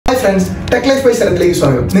friends, Tech Life by Sarath ലേക്ക്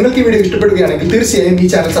സ്വാഗതം. നിങ്ങൾക്ക് ഈ വീഡിയോ ഇഷ്ടപ്പെടുകയാണെങ്കിൽ തീർച്ചയായും ഈ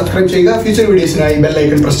ചാനൽ സബ്സ്ക്രൈബ് ചെയ്യുക. ഫ്യൂച്ചർ വീഡിയോസിനായി ബെൽ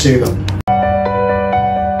ഐക്കൺ പ്രസ് ചെയ്യുക.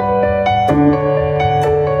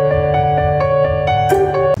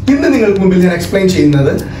 ഇന്ന് നിങ്ങൾക്ക് മുമ്പിൽ ഞാൻ എക്സ്പ്ലെയിൻ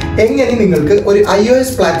ചെയ്യുന്നത് എങ്ങനെ നിങ്ങൾക്ക് ഒരു iOS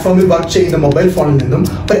പ്ലാറ്റ്ഫോമിൽ വർക്ക് ചെയ്യുന്ന മൊബൈൽ ഫോണിൽ നിന്നും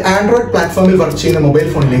ഒരു ആൻഡ്രോയിഡ് പ്ലാറ്റ്ഫോമിൽ വർക്ക് ചെയ്യുന്ന മൊബൈൽ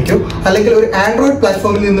ഫോണിലേക്കോ അല്ലെങ്കിൽ ഒരു ആൻഡ്രോയിഡ്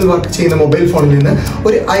പ്ലാറ്റ്ഫോമിൽ നിന്ന് വർക്ക് ചെയ്യുന്ന മൊബൈൽ ഫോണിൽ നിന്ന്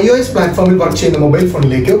ഒരു iOS പ്ലാറ്റ്ഫോമിൽ വർക്ക് ചെയ്യുന്ന മൊബൈൽ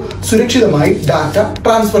ഫോണിലേക്കോ സുരക്ഷിതമായി ഡാറ്റ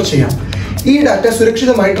ട്രാൻസ്ഫർ ചെയ്യാം. ഈ ഡാറ്റ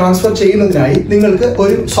സുരക്ഷിതമായി ട്രാൻസ്ഫർ ചെയ്യുന്നതിനായി നിങ്ങൾക്ക്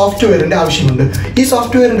ഒരു സോഫ്റ്റ്വെയറിന്റെ ആവശ്യമുണ്ട്. ഈ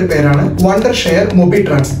സോഫ്റ്റ്വെയറിന്റെ പേരാണ് വണ്ടർഷെയർ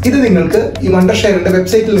മൊബിട്രാൻസ്. ഇത് നിങ്ങൾക്ക് ഈ വണ്ടർഷെയറിന്റെ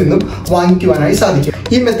വെബ്സൈറ്റിൽ നിന്നും വാങ്ങിക്കുവാനായി സാധിക്കും.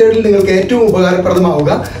 ഈ മെത്തേഡിൽ നിങ്ങൾക്ക് ഏറ്റവും ഉപകാരപ്രദമാവുക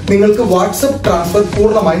നിങ്ങൾക്ക് വാട്സപ്പ് ട്രാൻസ്ഫർ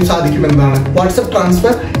പൂർണ്ണമായും സാധിക്കുമെന്നതാണ്. WhatsApp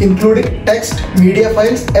transfer including text, media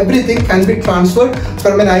files, everything can be transferred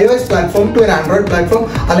from N iOS platform to N Android platform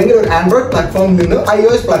അല്ലെങ്കിൽ ഒരു ആൻഡ്രോയിഡ് പ്ലാറ്റ്ഫോമിൽ നിന്ന്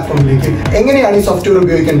iOS പ്ലാറ്റ്ഫോമിലേക്ക്. എങ്ങനെയാണ് ഈ സോഫ്റ്റ്വെയർ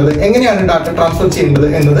ഉപയോഗിക്കേണ്ടത്, എങ്ങനെയാണ് ഡാറ്റ ട്രാൻസ്ഫർ ചെയ്യേണ്ടത്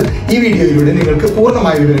എന്നത് ഈ വീഡിയോയിലൂടെ നിങ്ങൾക്ക്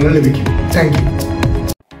പൂർണ്ണമായ വിവരങ്ങൾ ലഭിക്കും. Thank you.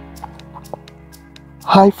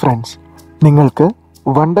 ഹായ് ഫ്രണ്ട്സ്, നിങ്ങൾക്ക്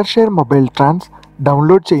വണ്ടർഷെയർ മൊബൈൽ ട്രാൻസ്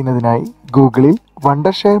ഡൗൺലോഡ് ചെയ്യുന്നതിനായി ഗൂഗിളിൽ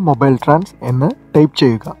വണ്ടർഷെയർ മൊബൈൽ ട്രാൻസ് എന്ന് ടൈപ്പ്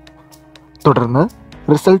ചെയ്യുക. തുടർന്ന്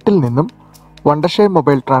റിസൾട്ടിൽ നിന്നും വണ്ടർഷെയർ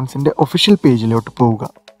മൊബൈൽ ട്രാൻസിൻ്റെ ഒഫീഷ്യൽ പേജിലോട്ട് പോവുക.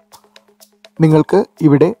 നിങ്ങൾക്ക്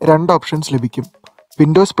ഇവിടെ രണ്ട് ഓപ്ഷൻസ് ലഭിക്കും.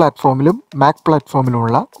 Windows പ്ലാറ്റ്ഫോമിലും Mac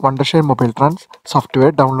പ്ലാറ്റ്ഫോമിലുമുള്ള വണ്ടർഷെയർ mobile trans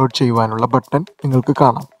software download ചെയ്യുവാനുള്ള ബട്ടൺ നിങ്ങൾക്ക്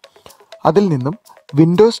കാണാം. അതിൽ നിന്നും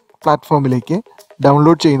വിൻഡോസ് പ്ലാറ്റ്ഫോമിലേക്ക്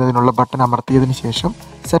ഡൗൺലോഡ് ചെയ്യുന്നതിനുള്ള ബട്ടൺ അമർത്തിയതിന് ശേഷം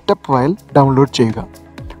സെറ്റപ്പ് ഫയൽ ഡൗൺലോഡ് ചെയ്യുക.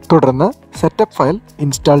 തുടർന്ന് സെറ്റപ്പ് ഫയൽ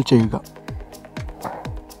ഇൻസ്റ്റാൾ ചെയ്യുക.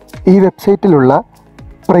 ഈ വെബ്സൈറ്റിലുള്ള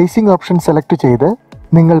പ്രൈസിംഗ് ഓപ്ഷൻ സെലക്ട് ചെയ്ത്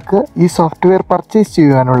നിങ്ങൾക്ക് ഈ സോഫ്റ്റ്വെയർ പർച്ചേസ്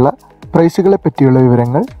ചെയ്യുവാനുള്ള പ്രൈസുകളെ പറ്റിയുള്ള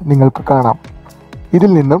വിവരങ്ങൾ നിങ്ങൾക്ക് കാണാം.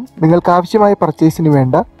 ഇതിൽ നിന്നും നിങ്ങൾക്ക് ആവശ്യമായ പർച്ചേസിന്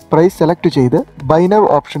വേണ്ട പ്രൈസ് സെലക്ട് ചെയ്ത് ബൈ നൗ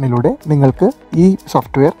ഓപ്ഷനിലൂടെ നിങ്ങൾക്ക് ഈ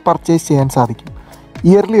സോഫ്റ്റ്വെയർ പർച്ചേസ് ചെയ്യാൻ സാധിക്കും.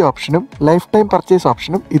 ഇയർലി ഓപ്ഷനും ലൈഫ് ടൈം പർച്ചേസ്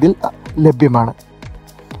ഓപ്ഷനും ഇതിൽ ലഭ്യമാണ്.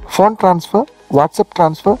 Phone transfer, WhatsApp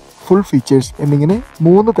transfer, full features എന്നിങ്ങനെ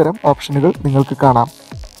 3 തരം ഓപ്ഷനുകൾ നിങ്ങൾക്ക് കാണാം.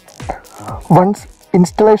 വൺസ്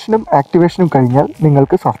ഇൻസ്റ്റലേഷനും ആക്ടിവേഷനും കഴിഞ്ഞാൽ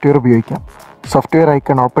നിങ്ങൾക്ക് സോഫ്റ്റ്വെയർ ഉപയോഗിക്കാം. സോഫ്റ്റ്വെയർ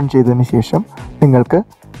ഐക്കൺ ഓപ്പൺ ചെയ്തതിന് ശേഷം നിങ്ങൾക്ക്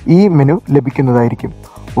ഈ മെനു ലഭിക്കുന്നതായിരിക്കും.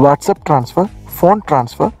 WhatsApp transfer, phone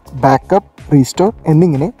transfer, backup, restore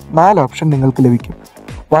എന്നിങ്ങനെ 4 ഓപ്ഷൻ നിങ്ങൾക്ക് ലഭിക്കും.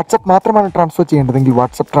 വാട്സപ്പ് മാത്രമാണ് ട്രാൻസ്ഫർ ചെയ്യേണ്ടതെങ്കിൽ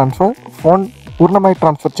വാട്സപ്പ് ട്രാൻസ്ഫർ, ഫോൺ പൂർണ്ണമായി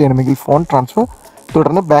ട്രാൻസ്ഫർ ചെയ്യണമെങ്കിൽ ഫോൺ ട്രാൻസ്ഫർ,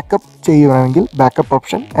 തുടർന്ന് ബാക്കപ്പ് ചെയ്യുവാണെങ്കിൽ ബാക്കപ്പ്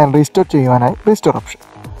ഓപ്ഷൻ ആൻഡ് റീസ്റ്റോർ ചെയ്യുവാനായി റീസ്റ്റോർ ഓപ്ഷൻ.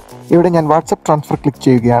 ഇവിടെ ഞാൻ വാട്സപ്പ് ട്രാൻസ്ഫർ ക്ലിക്ക്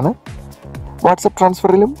ചെയ്യുകയാണ്. വാട്സപ്പ്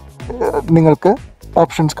ട്രാൻസ്ഫറിലും നിങ്ങൾക്ക്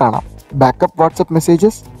ഓപ്ഷൻസ് കാണാം. Backup WhatsApp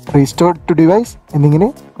messages, restore to device എന്നിങ്ങനെ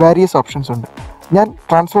വാരിയസ് ഓപ്ഷൻസ് ഉണ്ട്. ഞാൻ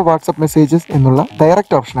ട്രാൻസ്ഫർ വാട്സപ്പ് മെസ്സേജസ് എന്നുള്ള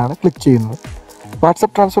ഡയറക്റ്റ് ഓപ്ഷനാണ് ക്ലിക്ക് ചെയ്യുന്നത്.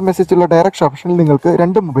 വാട്സപ്പ് ട്രാൻസ്ഫർ മെസ്സേജുള്ള ഡയറക്റ്റ് ഓപ്ഷനിൽ നിങ്ങൾക്ക്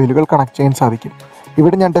 2 മൊബൈലുകൾ കണക്ട് ചെയ്യാൻ സാധിക്കും.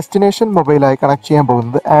 ഇവിടെ ഞാൻ ഡെസ്റ്റിനേഷൻ മൊബൈലായി കണക്ട് ചെയ്യാൻ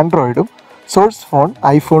പോകുന്നത് ആൻഡ്രോയിഡും സോഴ്സ് ഫോൺ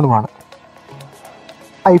ഐഫോണുമാണ്.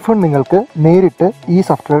 ഐഫോൺ നിങ്ങൾക്ക് നേരിട്ട് ഈ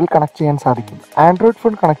സോഫ്റ്റ്വെയറിൽ കണക്ട് ചെയ്യാൻ സാധിക്കും. ആൻഡ്രോയിഡ്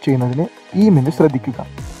ഫോൺ കണക്ട് ചെയ്യുന്നതിന് ഈ മെനു ശ്രദ്ധിക്കുക.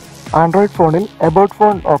 ആൻഡ്രോയിഡ് ഫോണിൽ എബൌട്ട്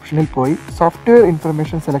ഫോൺ ഓപ്ഷനിൽ പോയി സോഫ്റ്റ്വെയർ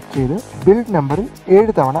ഇൻഫർമേഷൻ സെലക്ട് ചെയ്ത് ബിൽഡ് നമ്പറിൽ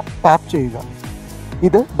 7 തവണ ടാപ്പ് ചെയ്യുക.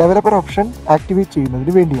 ഇത് ഡെവലപ്പർ ഓപ്ഷൻ ആക്ടിവേറ്റ്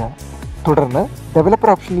ചെയ്യുന്നതിന് വേണ്ടിയാണ്. തുടർന്ന് ഡെവലപ്പർ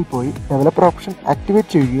ഓപ്ഷനിൽ പോയി ഡെവലപ്പർ ഓപ്ഷൻ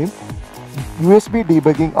ആക്ടിവേറ്റ് ചെയ്യുകയും USB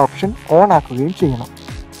ഡീബഗിംഗ് ഓപ്ഷൻ ഓൺ ആക്കുകയും ചെയ്യണം.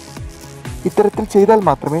 ഇത്തരത്തിൽ ചെയ്താൽ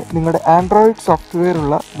മാത്രമേ നിങ്ങളുടെ ആൻഡ്രോയിഡ് സോഫ്റ്റ്വെയർ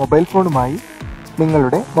ഉള്ള മൊബൈൽ ഫോണുമായി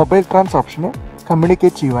നിങ്ങളുടെ മൊബൈൽ ട്രാൻസ് ഓപ്ഷന്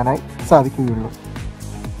കമ്മ്യൂണിക്കേറ്റ് ചെയ്യുവാനായി സാധിക്കുകയുള്ളൂ.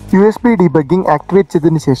 USB ഡീബഗിംഗ് ആക്ടിവേറ്റ്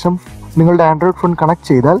ചെയ്തതിന് ശേഷം നിങ്ങളുടെ ആൻഡ്രോയിഡ് ഫോൺ കണക്ട്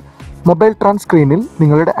ചെയ്താൽ മൊബൈൽ ട്രാൻസ് സ്ക്രീനിൽ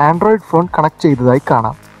നിങ്ങളുടെ ആൻഡ്രോയിഡ് ഫോൺ കണക്ട് ചെയ്തതായി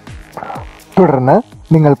കാണാം. തുടർന്ന്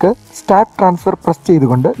നിങ്ങൾക്ക് സ്റ്റാർട്ട് ട്രാൻസ്ഫർ പ്രസ്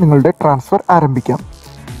ചെയ്തുകൊണ്ട് നിങ്ങളുടെ ട്രാൻസ്ഫർ ആരംഭിക്കാം.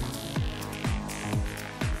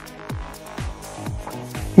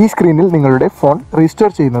 ഈ സ്ക്രീനിൽ നിങ്ങളുടെ ഫോൺ റീസ്റ്റോർ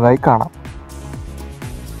ചെയ്യുന്നതായി കാണാം.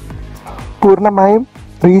 പൂർണ്ണമായും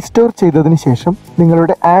റീസ്റ്റോർ ചെയ്തതിന് ശേഷം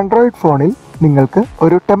നിങ്ങളുടെ ആൻഡ്രോയിഡ് ഫോണിൽ നിങ്ങൾക്ക്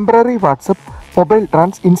ഒരു temporary WhatsApp mobile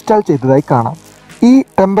trans install ചെയ്തതായി കാണാം. ഈ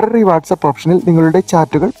ടെമ്പററി വാട്സപ്പ് ഓപ്ഷനിൽ നിങ്ങളുടെ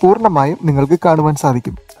ചാറ്റുകൾ പൂർണ്ണമായും നിങ്ങൾക്ക് കാണുവാൻ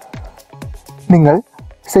സാധിക്കും. നിങ്ങൾ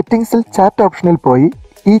സെറ്റിംഗ്സിൽ ചാറ്റ് ഓപ്ഷനിൽ പോയി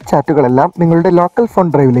ഈ ചാറ്റുകളെല്ലാം നിങ്ങളുടെ ലോക്കൽ ഫോൺ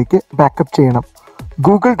ഡ്രൈവിലേക്ക് ബാക്കപ്പ് ചെയ്യണം.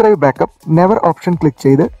 Google drive backup never option click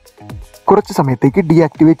ചെയ്ത് കുറച്ച് സമയത്തേക്ക്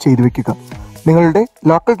ഡീആക്ടിവേറ്റ് ചെയ്തു വെക്കുക. നിങ്ങളുടെ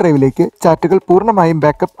ലോക്കൽ ഡ്രൈവിലേക്ക് ചാറ്റുകൾ പൂർണ്ണമായും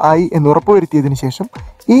ബാക്കപ്പ് ആയി എന്ന് ഉറപ്പുവരുത്തിയതിനു ശേഷം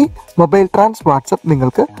ഈ മൊബൈൽ ട്രാൻസ് വാട്സപ്പ്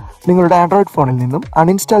നിങ്ങൾക്ക് നിങ്ങളുടെ ആൻഡ്രോയിഡ് ഫോണിൽ നിന്നും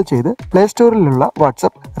അൺഇൻസ്റ്റാൾ ചെയ്ത് പ്ലേ സ്റ്റോറിലുള്ള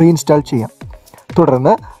വാട്സപ്പ് റീഇൻസ്റ്റാൾ ചെയ്യാം.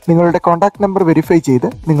 തുടർന്ന് നിങ്ങളുടെ കോൺടാക്ട് നമ്പർ വെരിഫൈ ചെയ്ത്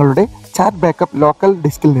നിങ്ങളുടെ ചാറ്റ് ബാക്കപ്പ് ലോക്കൽ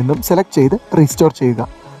ഡിസ്കിൽ നിന്നും സെലക്ട് ചെയ്ത് റീസ്റ്റോർ ചെയ്യുക.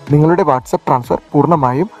 നിങ്ങളുടെ വാട്സപ്പ് ട്രാൻസ്ഫർ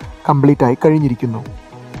പൂർണ്ണമായും കംപ്ലീറ്റ് ആയി കഴിഞ്ഞിരിക്കുന്നു.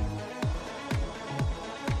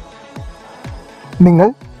 നിങ്ങൾ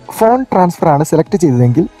ഫോൺ ട്രാൻസ്ഫർ ആണ് സെലക്ട്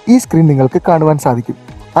ചെയ്തതെങ്കിൽ ഈ സ്ക്രീൻ നിങ്ങൾക്ക് കാണുവാൻ സാധിക്കും.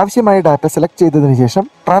 ആവശ്യമായ ഡാറ്റ സെലക്ട് ചെയ്തതിന് ശേഷം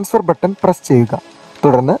ട്രാൻസ്ഫർ ബട്ടൺ പ്രസ് ചെയ്യുക.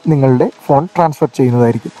 തുടർന്ന് നിങ്ങളുടെ ഫോൺ ട്രാൻസ്ഫർ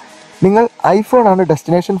ചെയ്യുന്നതായിരിക്കും. നിങ്ങൾ ഐഫോൺ ആണ്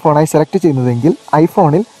ഡെസ്റ്റിനേഷൻ ഫോണായി സെലക്ട് ചെയ്യുന്നതെങ്കിൽ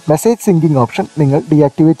ഐഫോണിൽ മെസ്സേജ് സിങ്കിങ് ഓപ്ഷൻ നിങ്ങൾ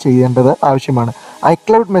ഡീആക്ടിവേറ്റ് ചെയ്യേണ്ടത് ആവശ്യമാണ്.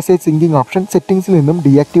 ഐക്ലൗഡ് മെസ്സേജ് സിങ്കിങ് ഓപ്ഷൻ സെറ്റിംഗ്സിൽ നിന്നും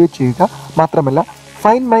ഡീആക്ടിവേറ്റ് ചെയ്യുക. മാത്രമല്ല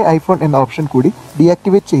ഫൈൻഡ് മൈ ഐഫോൺ എന്ന ഓപ്ഷൻ കൂടി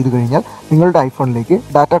ഡീആക്ടിവേറ്റ് ചെയ്തു കഴിഞ്ഞാൽ നിങ്ങളുടെ ഐഫോണിലേക്ക്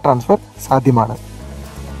ഡാറ്റ ട്രാൻസ്ഫർ സാധ്യമാണ്.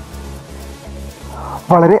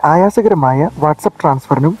 വളരെ ആയാസകരമായ വാട്സപ്പ്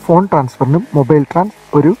ട്രാൻസ്ഫറിനും ഫോൺ ട്രാൻസ്ഫറിനും മൊബൈൽ ട്രാൻസ്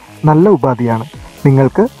ഒരു നല്ല ഉപാധിയാണ്.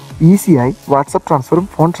 നിങ്ങൾക്ക് ഈസിയായി WhatsApp ട്രാൻസ്ഫറും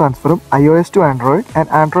phone ട്രാൻസ്ഫറും iOS to Android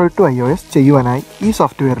and Android to iOS ചെയ്യുവാനായി ഈ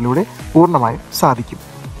സോഫ്റ്റ്വെയറിലൂടെ പൂർണ്ണമായും സാധിക്കും.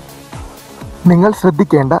 നിങ്ങൾ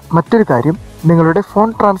ശ്രദ്ധിക്കേണ്ട മറ്റൊരു കാര്യം നിങ്ങളുടെ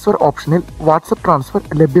ഫോൺ ട്രാൻസ്ഫർ ഓപ്ഷനിൽ വാട്സപ്പ് ട്രാൻസ്ഫർ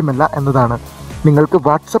ലഭ്യമല്ല എന്നതാണ്. നിങ്ങൾക്ക്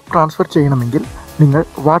വാട്സപ്പ് ട്രാൻസ്ഫർ ചെയ്യണമെങ്കിൽ നിങ്ങൾ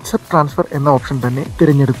വാട്സപ്പ് ട്രാൻസ്ഫർ എന്ന ഓപ്ഷൻ തന്നെ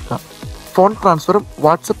തിരഞ്ഞെടുക്കുക. ഫോൺ ട്രാൻസ്ഫറും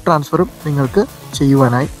വാട്സപ്പ് ട്രാൻസ്ഫറും നിങ്ങൾക്ക്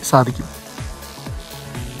ചെയ്യുവാനായി സാധിക്കും.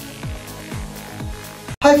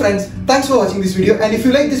 Hi friends, thanks for watching this video, and if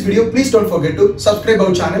you like this video, please don't forget to subscribe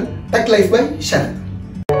our channel Tech Life by Sarath.